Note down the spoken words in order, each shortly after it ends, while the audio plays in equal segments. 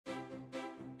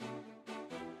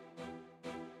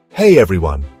Hey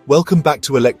everyone, welcome back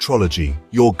to Electrology,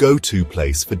 your go-to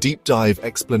place for deep dive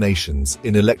explanations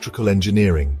in electrical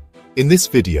engineering. In this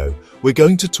video, we're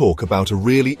going to talk about a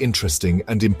really interesting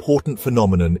and important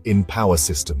phenomenon in power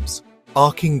systems: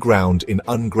 arcing ground in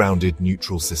ungrounded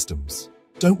neutral systems.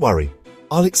 Don't worry,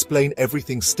 I'll explain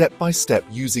everything step by step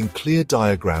using clear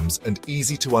diagrams and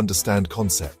easy-to-understand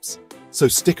concepts. So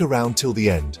stick around till the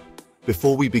end.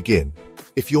 Before we begin,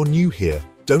 if you're new here,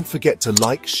 don't forget to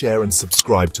like, share and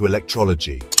subscribe to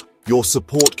Electrology. Your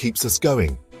support keeps us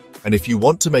going. And if you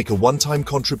want to make a one-time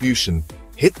contribution,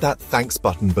 hit that thanks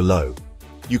button below.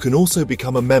 You can also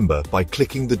become a member by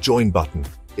clicking the join button.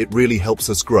 It really helps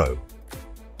us grow.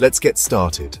 Let's get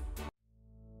started.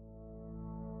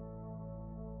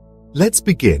 Let's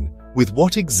begin with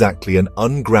what exactly an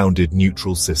ungrounded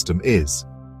neutral system is.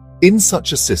 In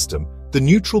such a system, the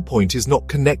neutral point is not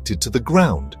connected to the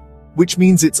ground, which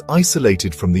means it's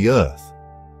isolated from the Earth.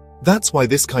 That's why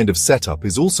this kind of setup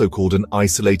is also called an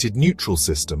isolated neutral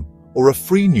system or a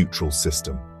free neutral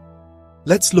system.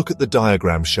 Let's look at the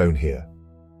diagram shown here.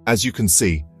 As you can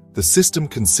see, the system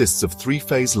consists of three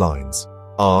phase lines,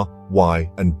 R,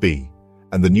 Y, and B,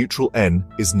 and the neutral N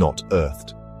is not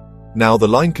earthed. Now the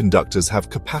line conductors have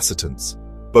capacitance,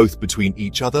 both between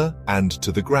each other and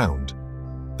to the ground.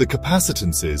 The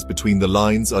capacitances between the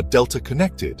lines are delta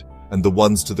connected, and the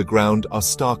ones to the ground are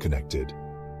star connected.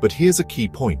 But here's a key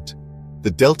point.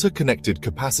 The delta connected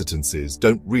capacitances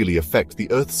don't really affect the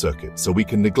Earth circuit, so we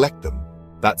can neglect them.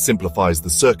 That simplifies the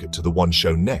circuit to the one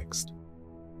shown next.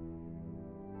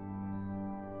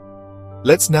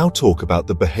 Let's now talk about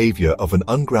the behavior of an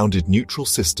ungrounded neutral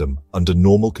system under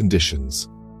normal conditions.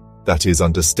 That is,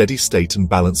 under steady state and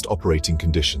balanced operating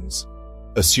conditions.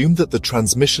 Assume that the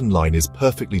transmission line is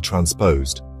perfectly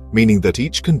transposed, meaning that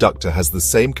each conductor has the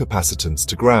same capacitance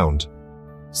to ground.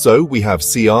 So we have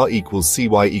CR equals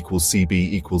CY equals CB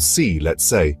equals C, let's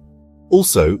say.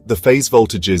 Also, the phase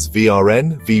voltages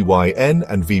VRN, VYN,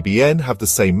 and VBN have the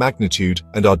same magnitude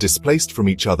and are displaced from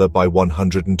each other by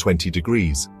 120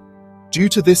 degrees. Due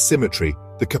to this symmetry,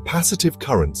 the capacitive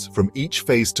currents from each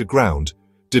phase to ground,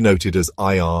 denoted as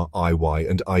IR, IY,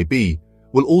 and IB,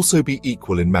 will also be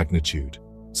equal in magnitude.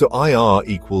 So IR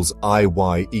equals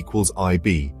IY equals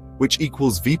IB, which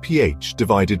equals VPH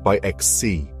divided by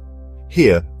XC.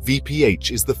 Here, VPH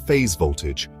is the phase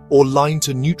voltage, or line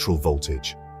to neutral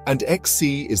voltage, and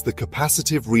XC is the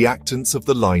capacitive reactance of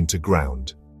the line to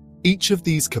ground. Each of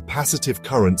these capacitive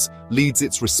currents leads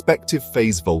its respective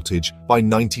phase voltage by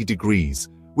 90 degrees,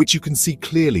 which you can see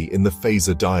clearly in the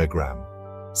Phasor diagram.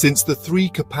 Since the three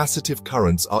capacitive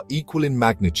currents are equal in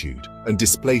magnitude and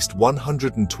displaced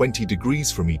 120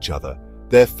 degrees from each other,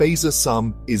 their Phasor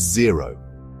sum is 0.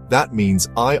 That means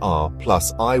IR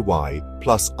plus IY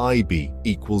plus IB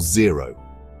equals 0.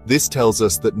 This tells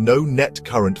us that no net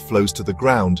current flows to the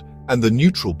ground and the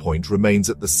neutral point remains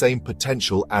at the same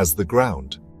potential as the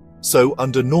ground. So,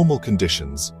 under normal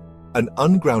conditions, an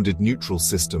ungrounded neutral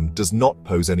system does not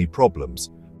pose any problems,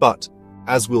 but,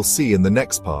 as we'll see in the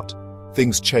next part,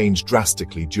 things change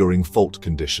drastically during fault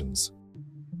conditions.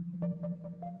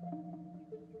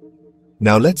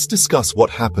 Now let's discuss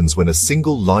what happens when a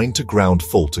single line-to-ground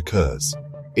fault occurs.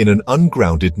 In an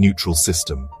ungrounded neutral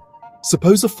system,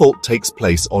 suppose a fault takes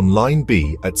place on line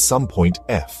B at some point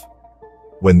F.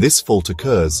 When this fault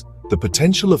occurs, the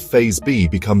potential of phase B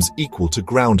becomes equal to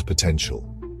ground potential.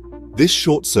 This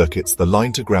short-circuits the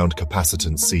line-to-ground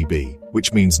capacitance CB,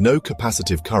 which means no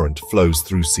capacitive current flows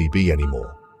through CB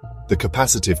anymore. The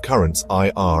capacitive currents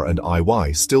IR and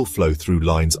IY still flow through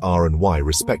lines R and Y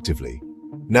respectively.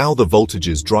 Now the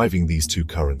voltages driving these two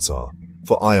currents are,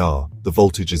 for IR, the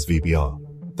voltage is VBR.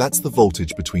 That's the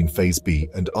voltage between phase B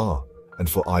and R. And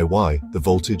for IY, the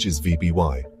voltage is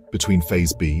VBY, between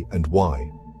phase B and Y.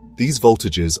 These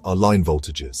voltages are line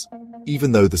voltages.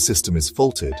 Even though the system is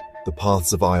faulted, the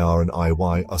paths of IR and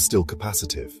IY are still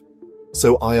capacitive.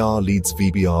 So IR leads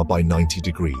VBR by 90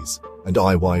 degrees, and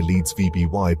IY leads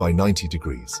VBY by 90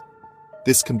 degrees.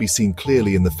 This can be seen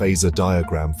clearly in the Phasor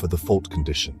diagram for the fault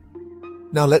condition.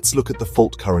 Now let's look at the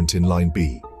fault current in line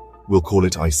B. We'll call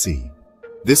it IC.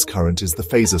 This current is the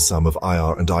Phasor sum of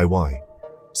IR and IY.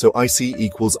 So IC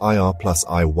equals IR plus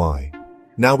IY.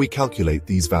 Now we calculate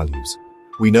these values.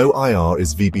 We know IR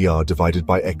is VBR divided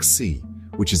by XC,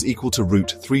 which is equal to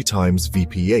root 3 times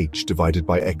VPH divided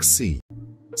by XC.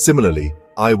 Similarly,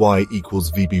 IY equals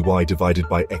VBY divided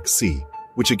by XC,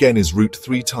 which again is root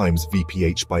 3 times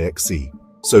VPH by XC.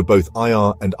 So both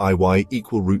IR and IY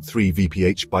equal root 3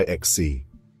 VPH by XC.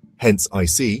 Hence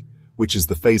IC, which is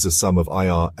the Phasor sum of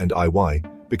IR and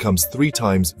IY, becomes 3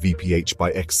 times VPH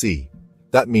by XC.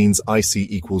 That means IC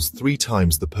equals 3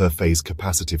 times the per-phase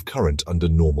capacitive current under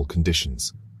normal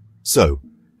conditions. So,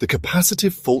 the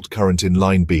capacitive fault current in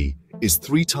line B is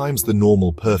 3 times the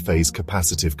normal per-phase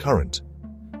capacitive current.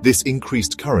 This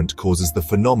increased current causes the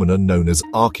phenomenon known as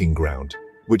arcing ground,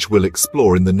 which we'll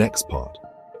explore in the next part.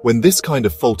 When this kind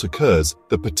of fault occurs,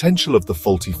 the potential of the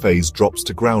faulty phase drops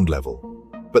to ground level,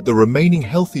 but the remaining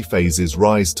healthy phases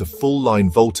rise to full line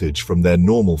voltage from their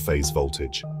normal phase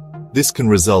voltage. This can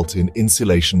result in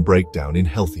insulation breakdown in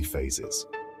healthy phases.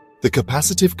 The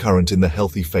capacitive current in the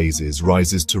healthy phases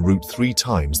rises to √3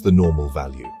 times the normal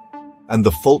value, and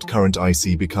the fault current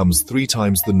IC becomes 3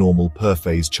 times the normal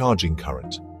per-phase charging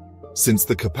current. Since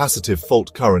the capacitive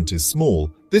fault current is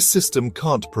small, this system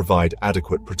can't provide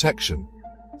adequate protection.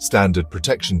 Standard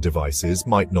protection devices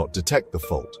might not detect the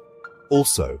fault.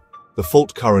 Also, the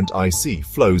fault current IC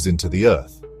flows into the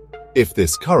earth. If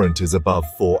this current is above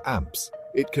 4 amps,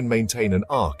 it can maintain an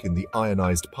arc in the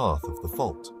ionized path of the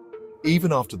fault.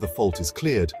 Even after the fault is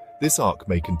cleared, this arc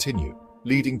may continue,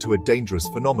 leading to a dangerous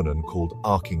phenomenon called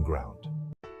arcing ground.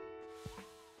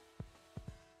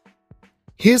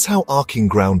 Here's how arcing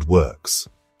ground works.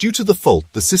 Due to the fault,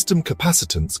 the system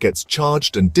capacitance gets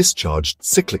charged and discharged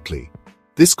cyclically.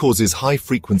 This causes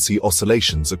high-frequency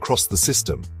oscillations across the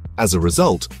system. As a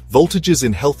result, voltages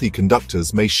in healthy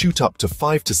conductors may shoot up to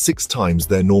 5 to 6 times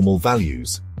their normal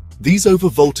values. These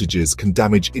overvoltages can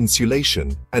damage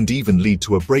insulation and even lead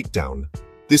to a breakdown.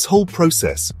 This whole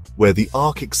process, where the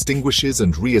arc extinguishes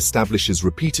and re-establishes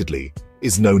repeatedly,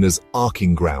 is known as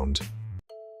arcing ground.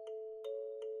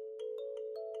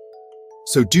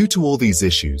 So due to all these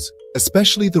issues,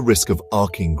 especially the risk of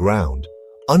arcing ground,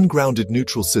 ungrounded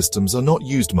neutral systems are not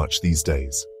used much these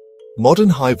days. Modern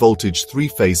high-voltage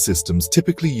 3-phase systems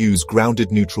typically use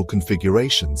grounded neutral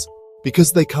configurations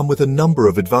because they come with a number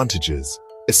of advantages,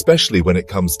 especially when it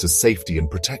comes to safety and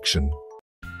protection.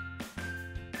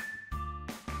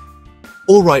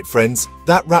 Alright friends,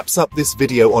 that wraps up this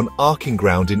video on arcing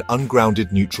ground in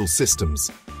ungrounded neutral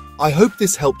systems. I hope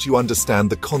this helped you understand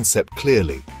the concept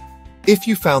clearly. If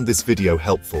you found this video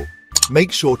helpful,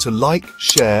 make sure to like,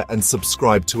 share and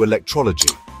subscribe to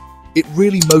Electrology. It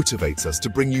really motivates us to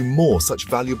bring you more such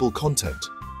valuable content.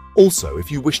 Also,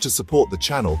 if you wish to support the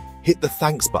channel, hit the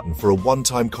thanks button for a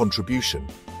one-time contribution.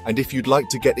 And if you'd like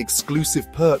to get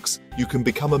exclusive perks, you can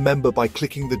become a member by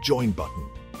clicking the join button.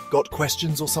 Got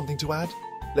questions or something to add?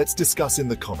 Let's discuss in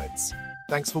the comments.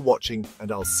 Thanks for watching,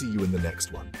 and I'll see you in the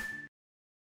next one.